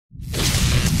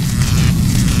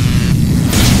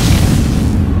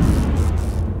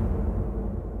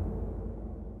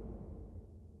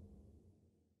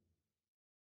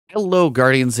Hello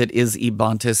Guardians, it is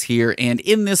Ebontis here, and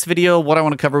in this video what I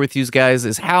want to cover with you guys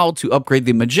is how to upgrade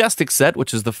the Majestic set,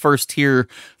 which is the first tier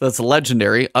that's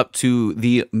legendary, up to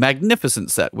the Magnificent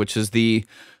set, which is the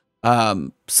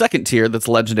second tier that's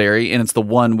legendary, and it's the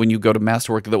one when you go to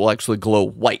Masterwork that will actually glow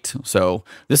white. So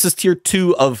this is tier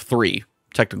 2 of 3,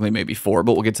 technically maybe 4,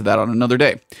 but we'll get to that on another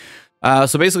day.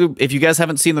 So basically, if you guys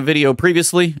haven't seen the video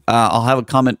previously, I'll have a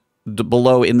comment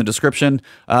below in the description.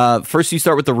 First, you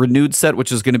start with the renewed set,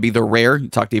 which is going to be the rare. You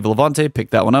talk to Evil Levante,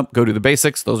 pick that one up, go do the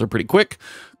basics. Those are pretty quick.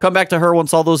 Come back to her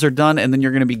once all those are done, and then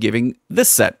you're going to be giving this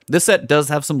set. This set does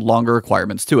have some longer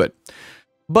requirements to it,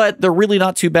 but they're really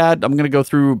not too bad. I'm going to go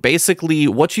through basically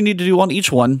what you need to do on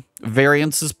each one.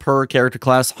 Variances per character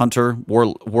class: Hunter,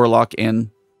 Warlock,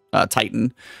 and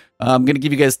Titan. I'm going to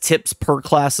give you guys tips per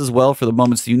class as well for the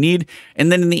moments you need.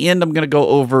 And then in the end, I'm going to go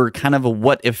over kind of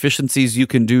what efficiencies you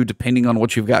can do depending on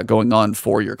what you've got going on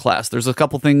for your class. There's a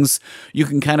couple things you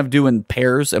can kind of do in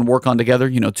pairs and work on together,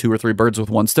 you know, 2 or 3 birds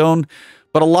with one stone.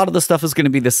 But a lot of the stuff is going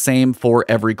to be the same for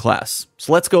every class.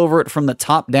 So let's go over it from the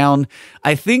top down.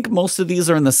 I think most of these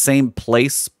are in the same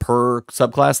place per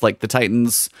subclass, like the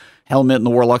Titan's helmet and the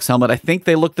Warlock's helmet. I think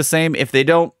they look the same. If they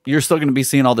don't, you're still going to be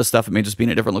seeing all this stuff. It may just be in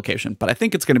a different location, but I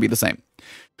think it's going to be the same.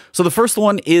 So the first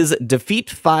one is defeat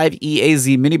 5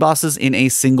 EAZ mini-bosses in a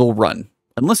single run.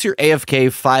 Unless you're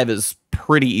AFK, 5 is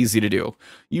pretty easy to do.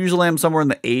 Usually I'm somewhere in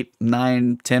the 8,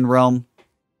 9, 10 realm.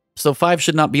 So 5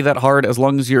 should not be that hard as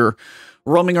long as you're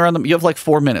roaming around them. You have like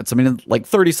 4 minutes. I mean, like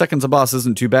 30 seconds a boss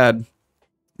isn't too bad.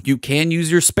 You can use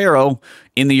your Sparrow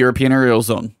in the European aerial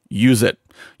zone. Use it.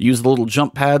 Use the little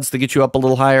jump pads to get you up a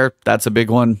little higher. That's a big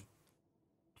one.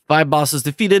 5 bosses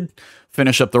defeated.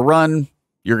 Finish up the run.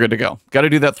 You're good to go. Got to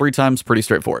do that 3 times. Pretty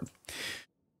straightforward.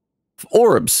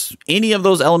 Orbs. Any of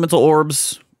those elemental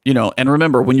orbs, you know, and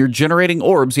remember, when you're generating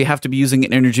orbs, you have to be using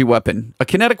an energy weapon. A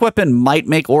kinetic weapon might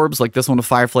make orbs, like this one with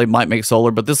Fireflame might make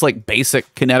solar, but this like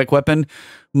basic kinetic weapon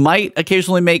might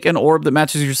occasionally make an orb that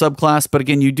matches your subclass. But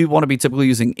again, you do want to be typically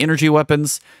using energy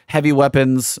weapons, heavy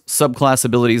weapons, subclass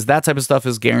abilities. That type of stuff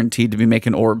is guaranteed to be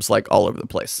making orbs like all over the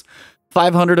place.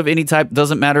 500 of any type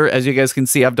doesn't matter. As you guys can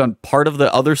see, I've done part of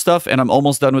the other stuff and I'm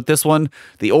almost done with this one.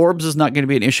 The orbs is not going to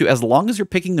be an issue as long as you're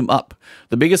picking them up.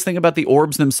 The biggest thing about the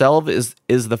orbs themselves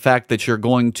is the fact that you're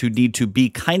going to need to be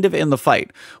kind of in the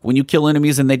fight. When you kill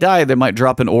enemies and they die, they might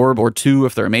drop an orb or 2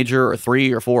 if they're a major, or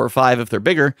 3 or 4 or 5 if they're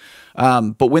bigger.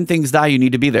 But when things die, you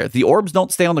need to be there. The orbs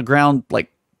don't stay on the ground like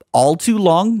all too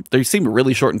long. They seem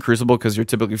really short in Crucible because you're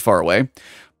typically far away.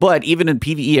 But even in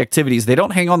PvE activities, they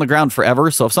don't hang on the ground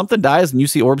forever. So if something dies and you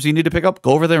see orbs you need to pick up,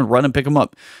 go over there and run and pick them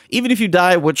up. Even if you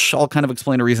die, which I'll kind of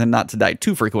explain a reason not to die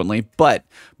too frequently, but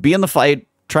be in the fight,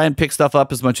 try and pick stuff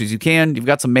up as much as you can. You've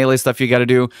got some melee stuff you got to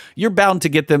do. You're bound to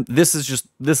get them. This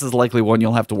is likely one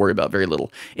you'll have to worry about very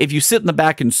little. If you sit in the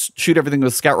back and shoot everything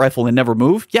with a scout rifle and never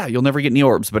move, yeah, you'll never get any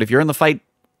orbs. But if you're in the fight,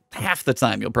 half the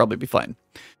time, you'll probably be fine.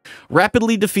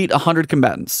 Rapidly defeat 100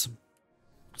 combatants.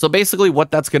 So basically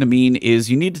what that's going to mean is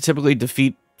you need to typically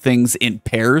defeat things in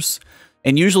pairs.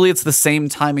 And usually it's the same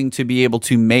timing to be able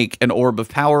to make an orb of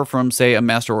power from, say, a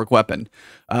masterwork weapon.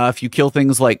 If you kill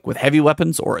things like with heavy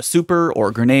weapons or a super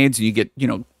or grenades, and you get, you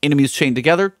know, enemies chained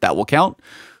together, that will count.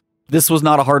 This was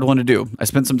not a hard one to do. I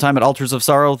spent some time at Altars of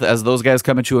Sorrow. As those guys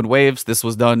come at you in waves, this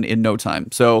was done in no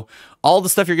time. So all the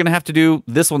stuff you're going to have to do,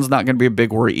 this one's not going to be a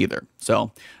big worry either.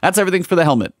 So that's everything for the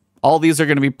helmet. All these are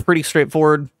going to be pretty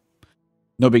straightforward.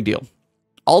 No big deal.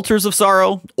 Altars of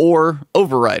Sorrow or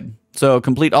Override. So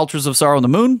complete Altars of Sorrow on the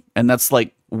moon, and that's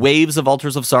like waves of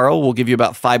Altars of Sorrow will give you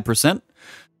about 5%.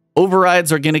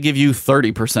 Overrides are going to give you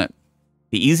 30%.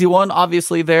 The easy one,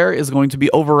 obviously, there is going to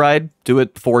be Override. Do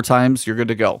it 4 times. You're good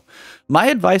to go. My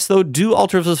advice, though, do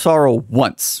Altars of Sorrow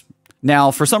once.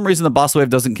 Now, for some reason, the boss wave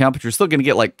doesn't count, but you're still going to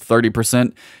get like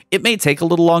 30%. It may take a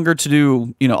little longer to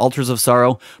do, you know, Altars of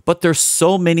Sorrow, but there's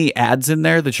so many ads in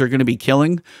there that you're going to be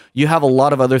killing. You have a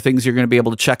lot of other things you're going to be able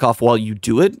to check off while you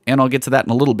do it, and I'll get to that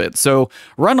in a little bit. So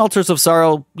run Altars of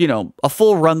Sorrow, you know, a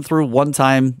full run through 1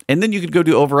 time, and then you could go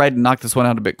do Override and knock this one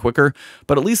out a bit quicker.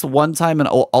 But at least 1 time in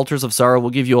Altars of Sorrow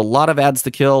will give you a lot of ads to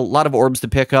kill, a lot of orbs to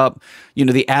pick up. You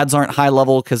know, the ads aren't high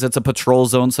level because it's a patrol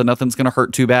zone, so nothing's going to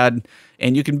hurt too bad.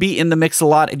 And you can be in the mix a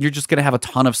lot, and you're just going to have a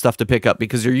ton of stuff to pick up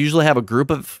because you usually have a group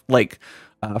of like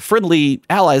friendly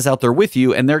allies out there with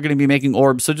you, and they're going to be making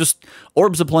orbs. So just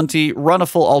orbs aplenty, run a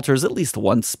full altars at least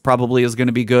once probably is going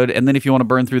to be good. And then if you want to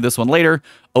burn through this one later,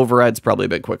 Override's probably a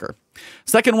bit quicker.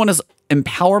 Second one is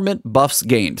empowerment buffs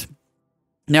gained.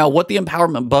 Now, what the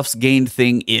empowerment buffs gained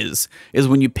thing is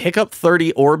when you pick up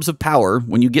 30 orbs of power,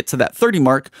 when you get to that 30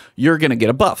 mark, you're going to get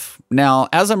a buff. Now,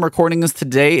 as I'm recording this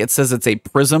today, it says it's a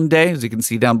Prism day, as you can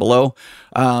see down below.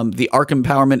 The Arc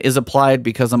empowerment is applied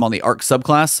because I'm on the Arc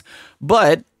subclass,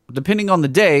 but depending on the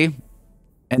day,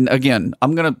 and again,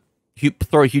 I'm going to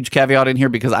throw a huge caveat in here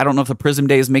because I don't know if the Prism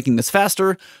day is making this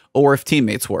faster or if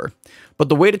teammates were. But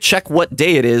the way to check what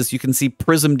day it is, you can see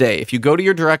Prism Day. If you go to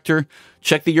your director,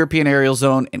 check the European Aerial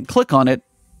Zone, and click on it,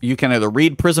 you can either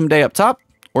read Prism Day up top,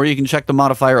 or you can check the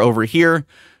modifier over here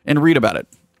and read about it.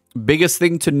 Biggest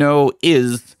thing to know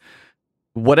is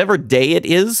whatever day it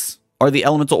is are the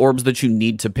elemental orbs that you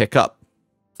need to pick up.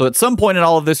 So at some point in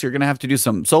all of this, you're going to have to do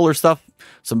some solar stuff,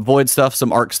 some void stuff,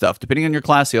 some arc stuff. Depending on your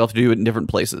class, you'll have to do it in different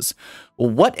places.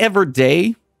 Well, whatever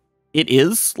day it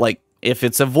is, like if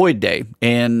it's a void day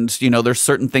and, you know, there's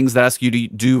certain things that ask you to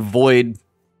do void,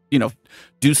 you know,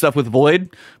 do stuff with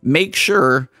void, make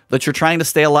sure that you're trying to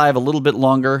stay alive a little bit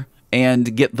longer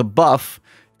and get the buff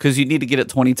because you need to get it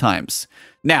 20 times.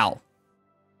 Now,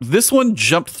 this one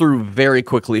jumped through very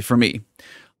quickly for me.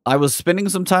 I was spending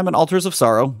some time in Altars of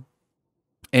Sorrow,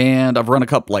 and I've run a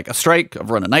couple, like a Strike,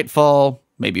 I've run a Nightfall,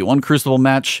 maybe one Crucible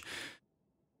match.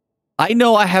 I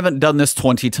know I haven't done this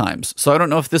 20 times, so I don't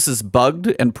know if this is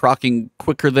bugged and proccing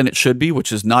quicker than it should be,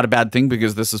 which is not a bad thing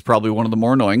because this is probably one of the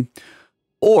more annoying.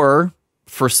 Or,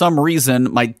 for some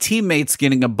reason, my teammates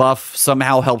getting a buff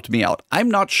somehow helped me out. I'm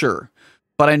not sure,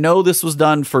 but I know this was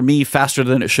done for me faster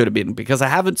than it should have been because I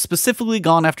haven't specifically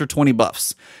gone after 20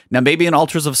 buffs. Now, maybe in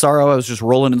Altars of Sorrow, I was just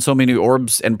rolling in so many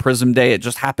orbs and Prism Day, it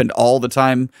just happened all the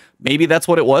time. Maybe that's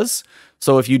what it was.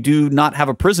 So if you do not have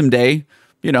a Prism Day,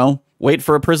 you know, wait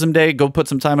for a Prism Day, go put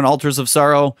some time in Altars of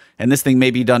Sorrow, and this thing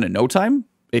may be done in no time.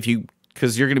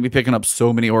 Because you're going to be picking up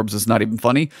so many orbs, it's not even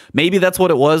funny. Maybe that's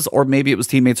what it was, or maybe it was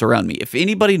teammates around me. If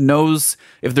anybody knows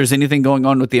if there's anything going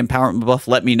on with the empowerment buff,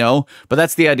 let me know. But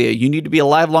that's the idea. You need to be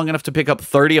alive long enough to pick up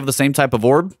 30 of the same type of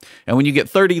orb. And when you get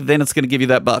 30, then it's going to give you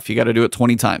that buff. You got to do it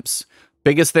 20 times.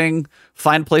 Biggest thing,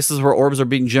 find places where orbs are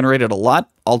being generated a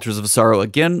lot. Altars of Sorrow,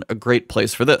 again, a great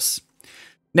place for this.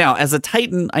 Now, as a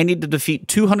Titan, I need to defeat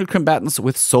 200 combatants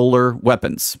with solar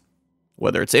weapons.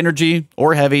 Whether it's energy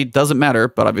or heavy, doesn't matter,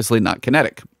 but obviously not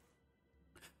kinetic.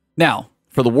 Now,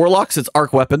 for the Warlocks, it's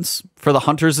arc weapons. For the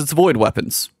Hunters, it's void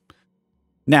weapons.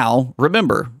 Now,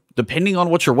 remember, depending on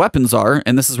what your weapons are,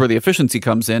 and this is where the efficiency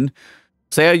comes in,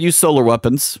 say I use solar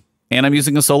weapons, and I'm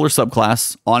using a solar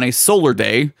subclass, on a solar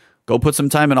day, go put some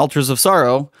time in Altars of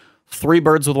Sorrow, 3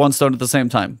 birds with 1 stone at the same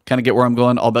time. Kind of get where I'm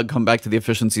going, I'll come back to the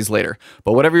efficiencies later.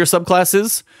 But whatever your subclass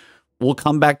is, we'll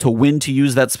come back to when to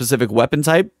use that specific weapon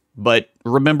type. But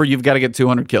remember, you've got to get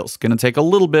 200 kills. Going to take a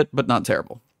little bit, but not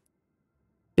terrible.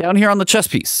 Down here on the chess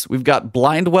piece, we've got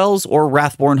Blind Wells or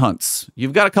Wrathborn Hunts.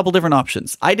 You've got a couple different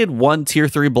options. I did one tier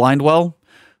 3 Blind Well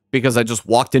because I just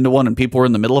walked into one and people were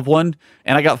in the middle of one,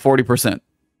 and I got 40%.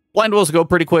 Blind Wells go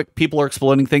pretty quick. People are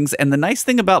exploding things. And the nice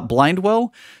thing about Blind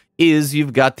Well is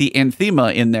you've got the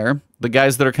Anthema in there, the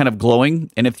guys that are kind of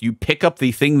glowing. And if you pick up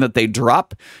the thing that they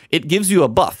drop, it gives you a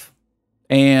buff.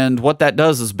 And what that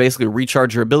does is basically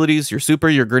recharge your abilities, your super,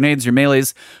 your grenades, your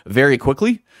melees very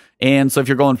quickly. And so if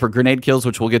you're going for grenade kills,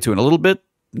 which we'll get to in a little bit,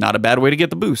 not a bad way to get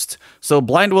the boost. So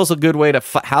Blind Well's a good way to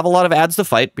have a lot of ads to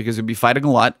fight because you'll be fighting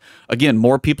a lot. Again,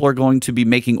 more people are going to be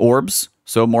making orbs.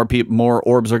 So more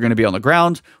orbs are going to be on the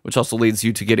ground, which also leads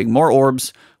you to getting more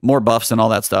orbs, more buffs, and all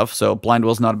that stuff. So Blind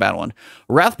Well's not a bad one.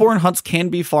 Wrathborn Hunts can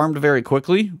be farmed very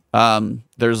quickly.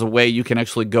 There's a way you can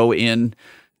actually go in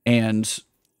and,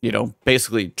 you know,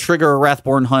 basically trigger a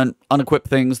Wrathborn Hunt, unequip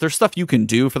things. There's stuff you can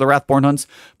do for the Wrathborn Hunts,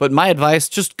 but my advice,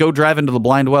 just go drive into the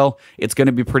Blind Well. It's going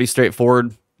to be pretty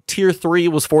straightforward. Tier 3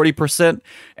 was 40%,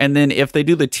 and then if they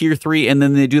do the Tier 3 and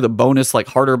then they do the bonus, like,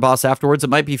 harder boss afterwards, it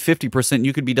might be 50%.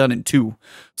 You could be done in 2.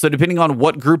 So depending on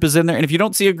what group is in there, and if you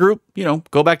don't see a group, you know,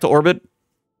 go back to Orbit,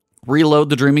 reload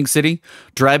the Dreaming City,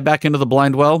 drive back into the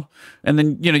Blind Well, and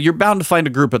then, you know, you're bound to find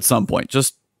a group at some point.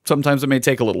 Just sometimes it may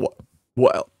take a little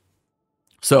while.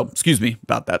 So, excuse me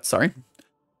about that, sorry.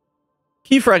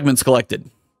 Key fragments collected.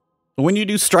 When you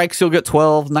do strikes, you'll get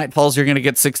 12. Nightfalls, you're going to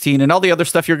get 16. And all the other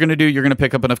stuff you're going to do, you're going to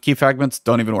pick up enough key fragments.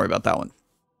 Don't even worry about that one.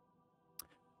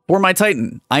 For my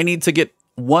Titan, I need to get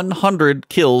 100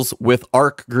 kills with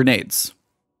arc grenades.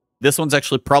 This one's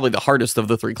actually probably the hardest of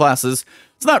the 3 classes.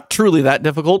 It's not truly that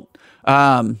difficult.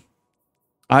 I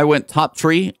went top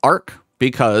 3 arc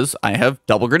because I have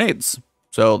double grenades.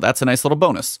 So that's a nice little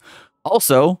bonus.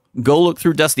 Also, go look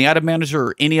through Destiny Item Manager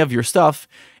or any of your stuff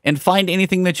and find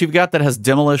anything that you've got that has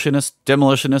Demolitionist,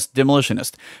 Demolitionist,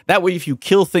 Demolitionist. That way, if you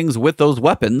kill things with those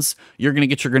weapons, you're going to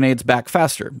get your grenades back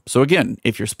faster. So again,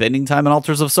 if you're spending time in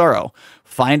Altars of Sorrow,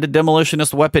 find a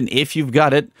Demolitionist weapon if you've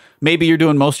got it. Maybe you're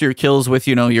doing most of your kills with,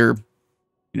 your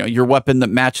weapon that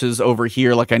matches over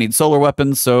here. Like I need solar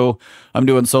weapons, so I'm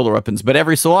doing solar weapons. But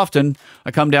every so often, I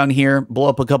come down here, blow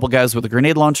up a couple guys with a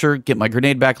grenade launcher, get my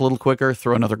grenade back a little quicker,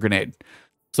 throw another grenade.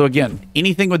 So again,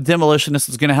 anything with Demolitionist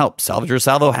is going to help. Salvager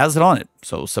Salvo has it on it,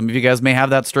 so some of you guys may have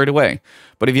that straight away.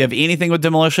 But if you have anything with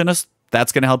Demolitionist,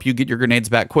 that's going to help you get your grenades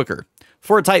back quicker.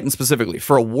 For a Titan specifically.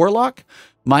 For a Warlock,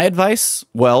 my advice,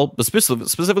 well,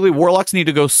 specifically Warlocks need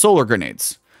to go solar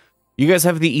grenades. You guys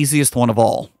have the easiest one of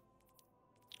all.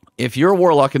 If you're a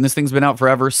Warlock and this thing's been out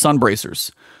forever, Sun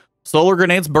Bracers. Solar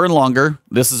grenades burn longer.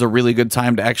 This is a really good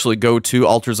time to actually go to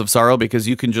Altars of Sorrow because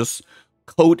you can just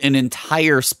coat an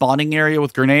entire spawning area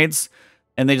with grenades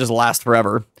and they just last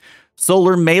forever.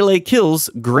 Solar melee kills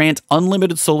grant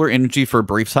unlimited solar energy for a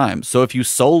brief time. So if you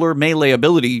solar melee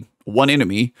ability one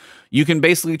enemy, you can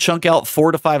basically chunk out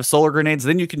 4 to 5 solar grenades.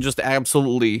 Then you can just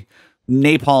absolutely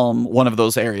napalm one of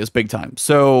those areas big time.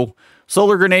 So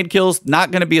solar grenade kills,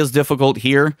 not going to be as difficult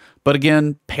here. But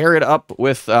again, pair it up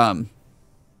with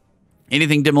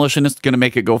anything Demolitionist, going to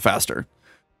make it go faster.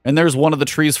 And there's one of the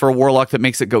trees for a Warlock that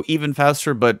makes it go even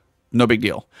faster, but no big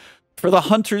deal. For the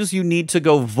Hunters, you need to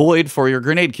go Void for your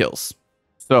grenade kills.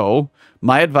 So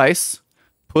my advice,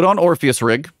 put on Orpheus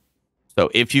Rig. So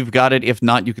if you've got it, if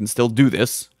not, you can still do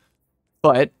this.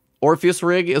 But Orpheus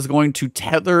Rig is going to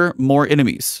tether more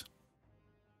enemies.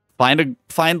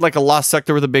 Find like a lost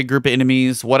sector with a big group of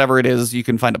enemies, whatever it is. You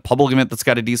can find a public event that's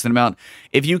got a decent amount.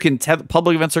 If you can,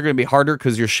 public events are going to be harder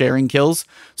because you're sharing kills.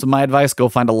 So my advice, go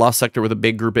find a lost sector with a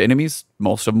big group of enemies.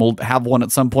 Most of them will have one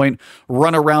at some point.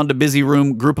 Run around a busy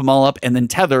room, group them all up, and then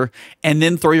tether, and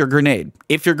then throw your grenade.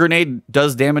 If your grenade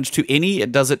does damage to any,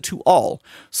 it does it to all.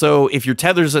 So if your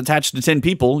tether's attached to 10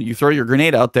 people, you throw your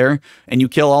grenade out there, and you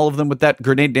kill all of them with that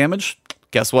grenade damage,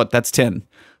 guess what? That's 10.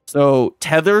 So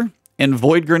tether and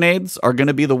Void grenades are going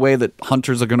to be the way that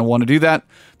Hunters are going to want to do that.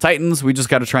 Titans, we just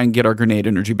got to try and get our grenade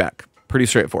energy back. Pretty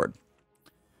straightforward.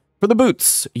 For the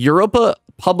boots, Europa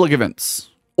public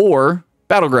events or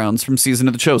Battlegrounds from Season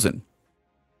of the Chosen.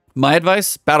 My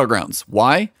advice, Battlegrounds.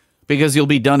 Why? Because you'll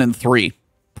be done in 3.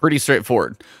 Pretty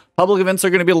straightforward. Public events are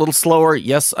going to be a little slower.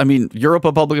 Yes, I mean,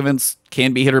 Europa public events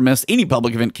can be hit or miss. Any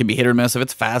public event can be hit or miss if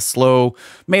it's fast, slow,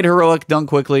 made heroic, done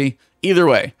quickly. Either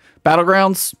way.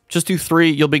 Battlegrounds, just do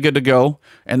 3, you'll be good to go.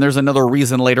 And there's another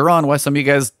reason later on why some of you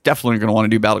guys definitely are going to want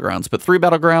to do Battlegrounds. But 3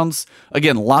 Battlegrounds,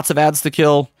 again, lots of ads to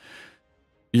kill.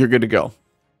 You're good to go.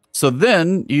 So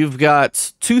then you've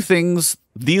got 2 things.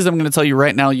 These I'm going to tell you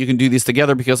right now, you can do these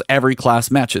together because every class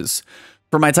matches.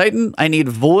 For my Titan, I need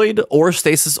Void or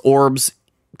Stasis orbs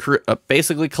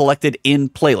basically collected in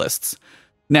playlists.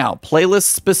 Now, playlists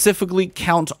specifically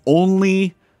count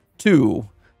only to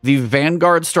the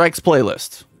Vanguard Strikes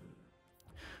playlist.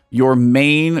 Your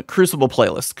main Crucible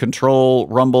playlist, Control,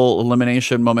 Rumble,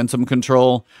 Elimination, Momentum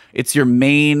Control. It's your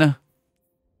main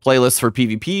playlist for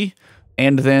PvP,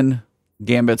 and then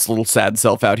Gambit's little sad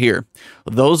self out here.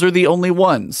 Those are the only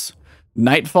ones.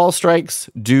 Nightfall strikes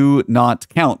do not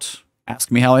count.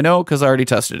 Ask me how I know, because I already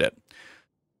tested it.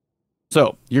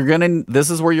 So this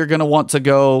is where you're gonna want to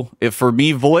go. If for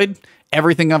me, Void,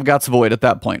 everything I've got's Void at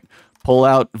that point. Pull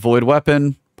out Void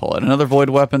weapon. Pull out another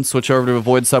Void weapon, switch over to a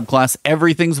Void subclass.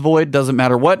 Everything's Void, doesn't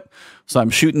matter what. So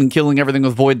I'm shooting and killing everything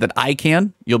with Void that I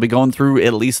can. You'll be going through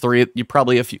at least 3, you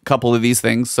probably a couple of these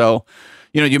things. So,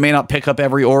 you may not pick up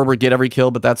every orb or get every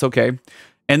kill, but that's okay.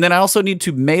 And then I also need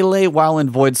to melee while in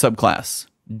Void subclass.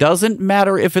 Doesn't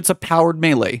matter if it's a powered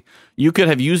melee. You could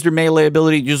have used your melee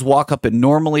ability, you just walk up and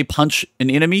normally punch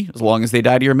an enemy. As long as they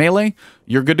die to your melee,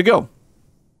 you're good to go.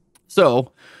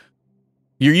 So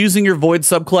you're using your Void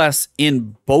subclass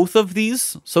in both of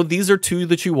these, so these are 2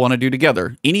 that you want to do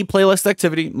together. Any playlist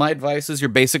activity, my advice is your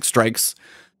basic strikes,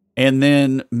 and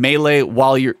then melee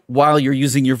while you're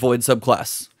using your Void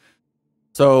subclass.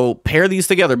 So pair these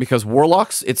together because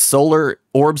Warlocks, it's solar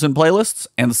orbs and playlists,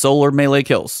 and solar melee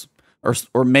kills,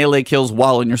 or melee kills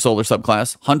while in your solar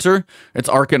subclass. Hunter, it's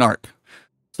arc and arc.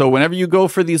 So whenever you go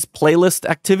for these playlist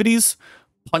activities,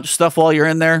 punch stuff while you're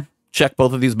in there, check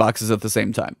both of these boxes at the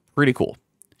same time. Pretty cool.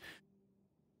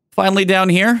 Finally, down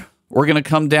here, we're going to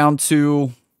come down to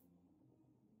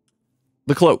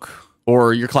the cloak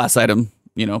or your class item,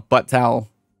 butt towel,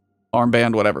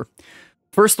 armband, whatever.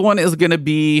 First one is going to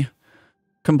be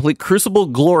complete Crucible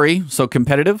Glory, so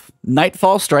competitive.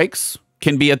 Nightfall strikes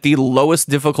can be at the lowest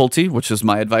difficulty, which is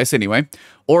my advice anyway,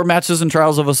 or Matches and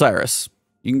Trials of Osiris.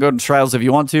 You can go to Trials if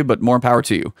you want to, but more power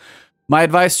to you. My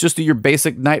advice, just do your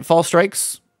basic Nightfall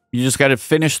strikes. You just got to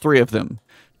finish 3 of them.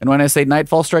 And when I say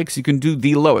Nightfall strikes, you can do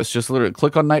the lowest. Just literally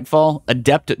click on Nightfall.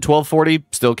 Adept at 1240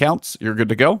 still counts. You're good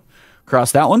to go.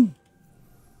 Cross that one.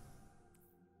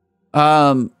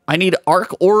 I need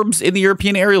arc orbs in the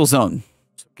European aerial zone.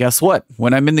 So guess what?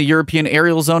 When I'm in the European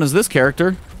aerial zone as this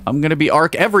character, I'm going to be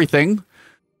arc everything.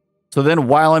 So then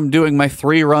while I'm doing my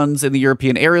 3 runs in the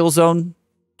European aerial zone,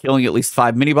 killing at least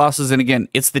 5 mini-bosses, and again,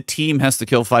 it's the team has to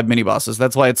kill 5 mini-bosses.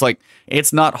 That's why it's like,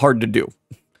 it's not hard to do.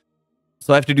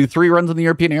 So I have to do 3 runs in the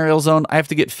European aerial zone. I have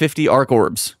to get 50 arc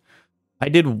orbs. I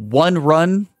did 1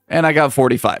 run, and I got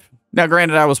 45. Now,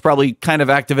 granted, I was probably kind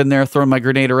of active in there, throwing my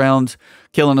grenade around,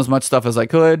 killing as much stuff as I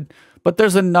could, but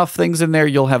there's enough things in there,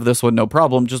 you'll have this one no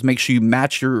problem. Just make sure you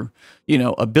match your,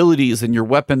 abilities and your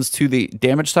weapons to the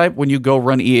damage type when you go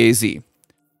run EAZ.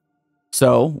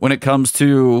 So, when it comes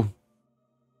to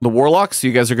the Warlocks,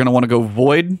 you guys are going to want to go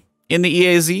Void in the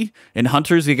EAZ, and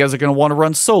Hunters, you guys are going to want to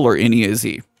run Solar in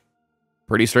EAZ.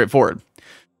 Pretty straightforward.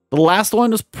 The last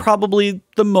one is probably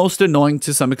the most annoying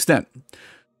to some extent.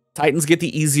 Titans get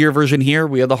the easier version here.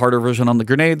 We have the harder version on the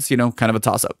grenades, kind of a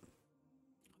toss-up.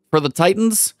 For the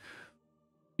Titans,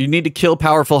 you need to kill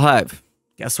Powerful Hive.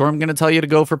 Guess where I'm going to tell you to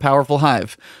go for Powerful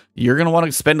Hive. You're going to want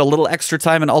to spend a little extra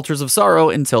time in Altars of Sorrow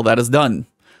until that is done.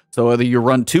 So whether you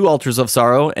run 2 Altars of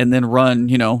Sorrow and then run,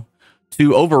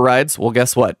 2 Overrides, well,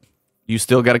 guess what? You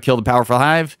still got to kill the Powerful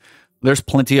Hive. There's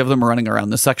plenty of them running around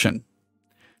this section.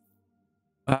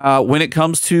 When it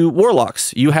comes to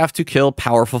Warlocks, you have to kill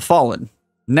Powerful Fallen.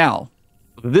 Now,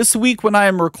 this week when I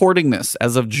am recording this,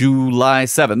 as of July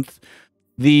 7th,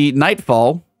 the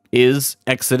Nightfall is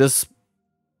Exodus.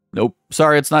 Nope,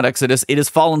 sorry, it's not Exodus. It is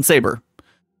Fallen Saber.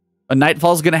 A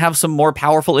Nightfall is going to have some more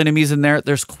powerful enemies in there.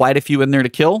 There's quite a few in there to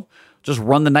kill. Just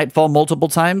run the Nightfall multiple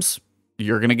times.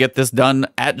 You're going to get this done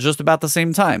at just about the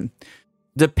same time.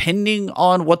 Depending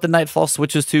on what the Nightfall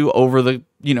switches to over the,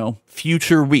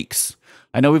 future weeks.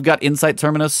 I know we've got Insight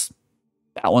Terminus.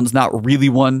 That one's not really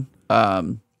one.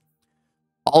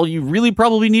 All you really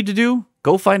probably need to do,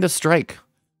 go find a Strike.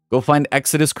 Go find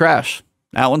Exodus Crash.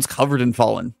 That one's covered in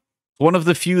Fallen. One of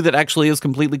the few that actually is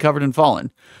completely covered in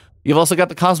Fallen. You've also got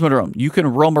the Cosmodrome. You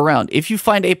can roam around. If you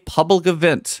find a public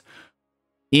event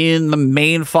in the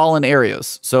main Fallen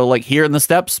areas, so like here in the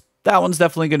steppes, that one's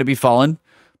definitely going to be Fallen.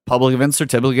 Public events are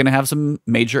typically going to have some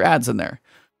major ads in there.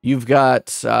 You've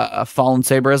got a Fallen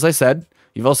Saber, as I said.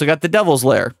 You've also got the Devil's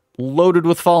Lair, loaded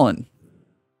with Fallen.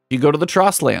 You go to the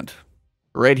Trostland,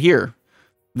 right here.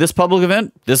 This public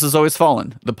event, this is always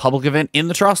Fallen. The public event in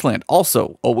the Trostland,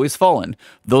 also always Fallen.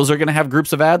 Those are going to have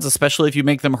groups of ads, especially if you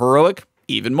make them heroic,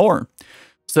 even more.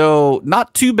 So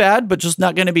not too bad, but just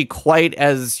not going to be quite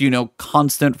as,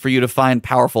 constant for you to find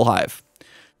Powerful Hive.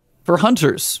 For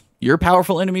Hunters, your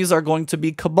powerful enemies are going to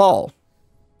be Cabal.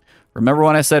 Remember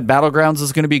when I said Battlegrounds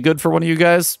is going to be good for one of you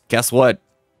guys? Guess what?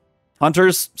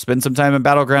 Hunters, spend some time in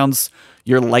Battlegrounds.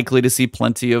 You're likely to see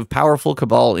plenty of powerful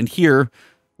Cabal in here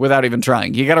without even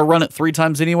trying. You got to run it 3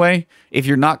 times anyway. If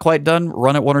you're not quite done,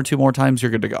 run it 1 or 2 more times.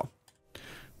 You're good to go.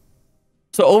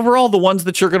 So overall, the ones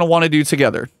that you're going to want to do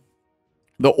together.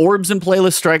 The Orbs and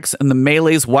Playlist Strikes and the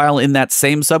Melees while in that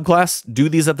same subclass, do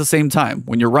these at the same time.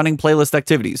 When you're running playlist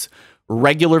activities,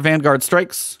 regular Vanguard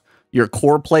Strikes, your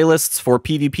core playlists for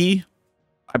PvP.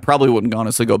 I probably wouldn't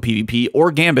honestly go PvP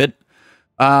or Gambit.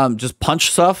 Just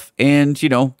punch stuff and,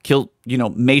 kill,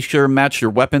 make sure match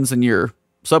your weapons and your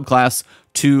subclass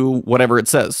to whatever it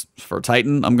says. For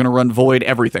Titan, I'm going to run Void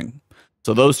everything.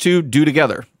 So those 2 do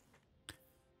together.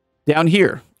 Down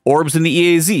here, Orbs in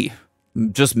the EAZ.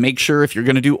 Just make sure if you're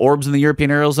going to do Orbs in the European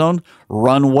Aerial Zone,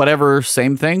 run whatever,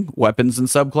 same thing, weapons and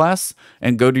subclass,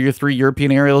 and go to your 3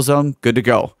 European Aerial Zone, good to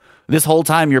go. This whole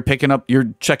time you're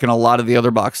checking a lot of the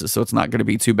other boxes, so it's not going to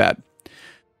be too bad.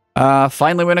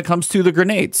 Finally, when it comes to the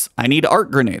grenades, I need arc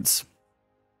grenades.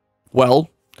 Well,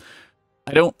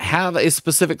 I don't have a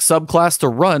specific subclass to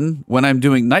run when I'm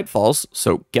doing Nightfalls,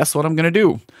 so guess what I'm going to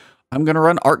do? I'm going to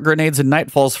run arc grenades and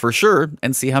Nightfalls for sure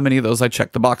and see how many of those I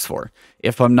check the box for.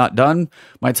 If I'm not done,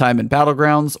 my time in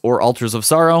Battlegrounds or Altars of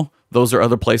Sorrow, those are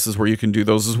other places where you can do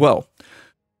those as well.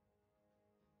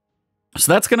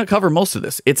 So that's going to cover most of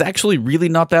this. It's actually really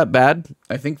not that bad.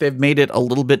 I think they've made it a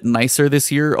little bit nicer this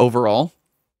year overall.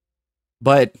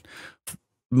 But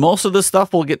most of this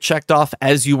stuff will get checked off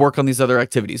as you work on these other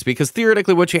activities. Because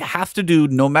theoretically, what you have to do,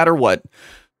 no matter what,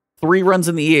 3 runs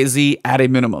in the EAZ at a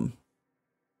minimum.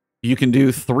 You can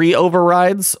do 3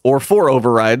 overrides or 4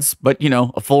 overrides, but,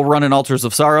 a full run in Altars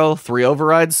of Sorrow, 3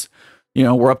 overrides,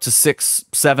 we're up to 6,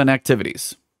 7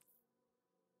 activities.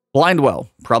 Blindwell,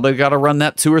 probably got to run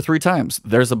that 2 or 3 times.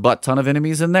 There's a butt ton of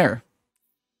enemies in there.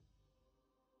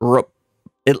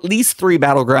 at least 3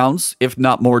 Battlegrounds, if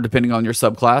not more, depending on your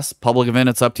subclass. Public event,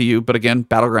 it's up to you. But again,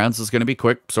 Battlegrounds is going to be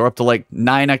quick. So we're up to like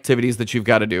 9 activities that you've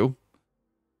got to do.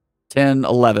 10,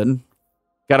 11.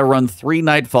 Got to run 3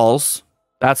 Nightfalls.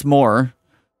 That's more.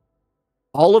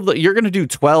 You're going to do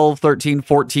 12, 13,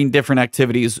 14 different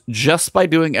activities just by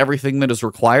doing everything that is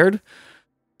required.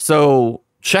 So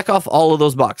check off all of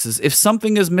those boxes. If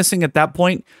something is missing at that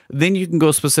point, then you can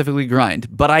go specifically grind.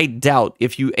 But I doubt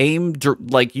if you aim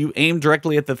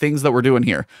directly at the things that we're doing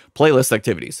here. Playlist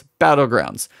activities,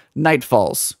 Battlegrounds,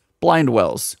 Nightfalls, Blind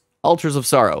Wells, Altars of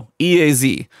Sorrow,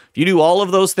 EAZ. If you do all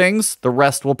of those things, the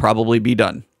rest will probably be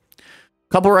done.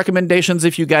 Couple recommendations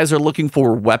if you guys are looking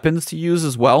for weapons to use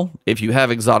as well. If you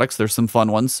have exotics, there's some fun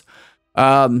ones.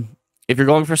 If you're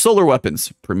going for solar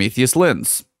weapons, Prometheus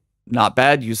Lens. Not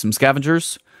bad. Use some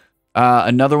scavengers.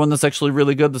 Another one that's actually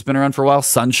really good that's been around for a while,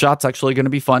 Sunshot's actually going to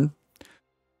be fun.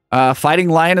 Fighting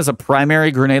Lion is a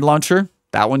primary grenade launcher.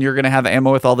 That one you're going to have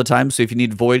ammo with all the time, so if you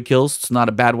need void kills, it's not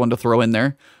a bad one to throw in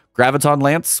there. Graviton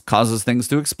Lance causes things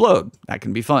to explode. That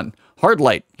can be fun.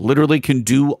 Hardlight literally can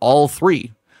do all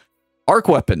 3. Arc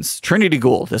weapons, Trinity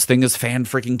Ghoul. This thing is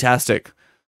fan-freaking-tastic.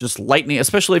 Just lightning,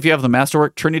 especially if you have the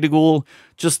Masterwork. Trinity Ghoul,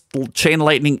 just chain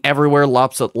lightning everywhere,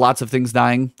 lots of things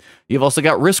dying. You've also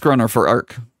got Risk Runner for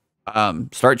Arc.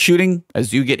 Start shooting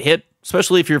as you get hit,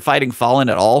 especially if you're fighting Fallen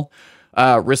at all.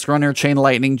 Risk Runner, chain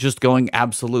lightning, just going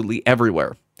absolutely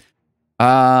everywhere.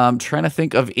 I'm trying to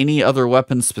think of any other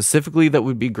weapons specifically that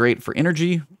would be great for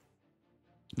energy.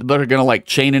 That are going to like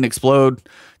chain and explode.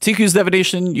 Ticuu's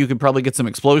Divination, you could probably get some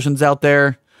explosions out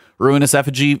there. Ruinous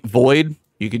Effigy, Void.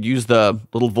 You could use the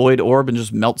little Void Orb and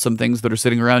just melt some things that are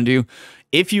sitting around you.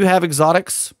 If you have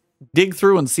exotics, dig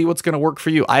through and see what's going to work for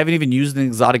you. I haven't even used an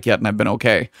exotic yet and I've been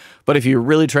okay. But if you're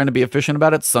really trying to be efficient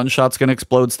about it, Sunshot's going to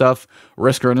explode stuff.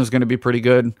 Risk Runner is going to be pretty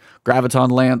good. Graviton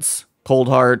Lance, Cold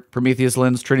Heart, Prometheus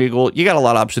Lens, Trinity Ghoul. You got a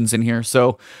lot of options in here.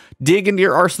 So dig into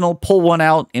your arsenal, pull one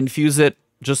out, infuse it,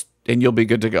 and you'll be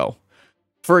good to go.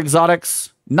 For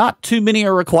exotics, not too many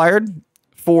are required.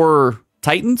 For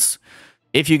Titans,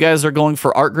 if you guys are going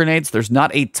for arc grenades, there's not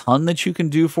a ton that you can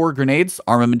do for grenades.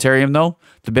 Armamentarium, though,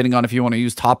 depending on if you want to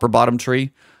use top or bottom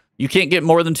tree. You can't get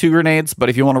more than 2 grenades, but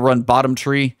if you want to run bottom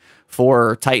tree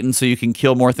for Titans so you can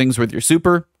kill more things with your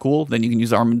super, cool. Then you can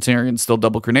use Armamentarium and still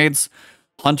double grenades.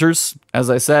 Hunters,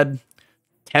 as I said,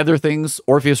 tether things.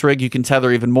 Orpheus Rig, you can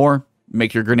tether even more.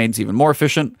 Make your grenades even more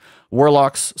efficient.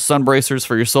 Warlocks, Sunbracers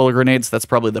for your solar grenades. That's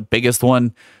probably the biggest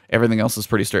one. Everything else is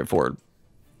pretty straightforward.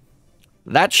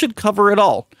 That should cover it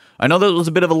all. I know that was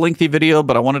a bit of a lengthy video,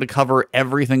 but I wanted to cover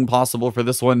everything possible for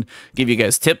this one. Give you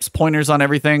guys tips, pointers on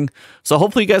everything. So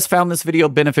hopefully you guys found this video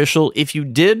beneficial. If you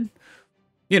did,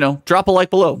 drop a like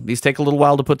below. These take a little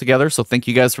while to put together, so thank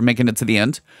you guys for making it to the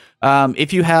end.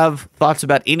 If you have thoughts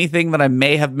about anything that I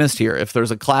may have missed here, if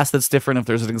there's a class that's different, if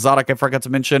there's an exotic I forgot to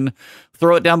mention,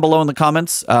 throw it down below in the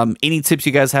comments. Any tips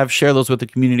you guys have, share those with the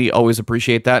community. Always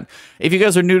appreciate that. If you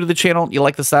guys are new to the channel, you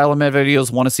like the style of my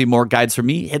videos, want to see more guides from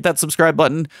me, hit that subscribe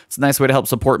button. It's a nice way to help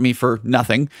support me for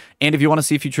nothing. And if you want to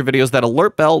see future videos, that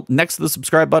alert bell next to the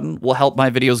subscribe button will help my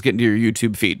videos get into your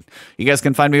YouTube feed. You guys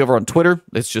can find me over on Twitter.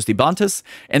 It's just Ebontis.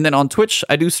 And then on Twitch,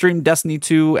 I do stream Destiny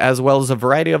 2 as well as a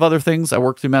variety of other things. I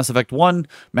work through Mass Effect 1.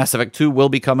 Mass Effect 2 will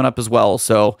be coming up as well.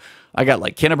 So I got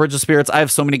like Bridge of Spirits. I have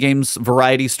so many games,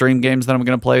 variety stream games that I'm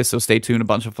going to play. So stay tuned. A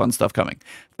bunch of fun stuff coming.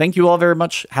 Thank you all very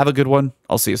much. Have a good one.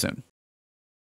 I'll see you soon.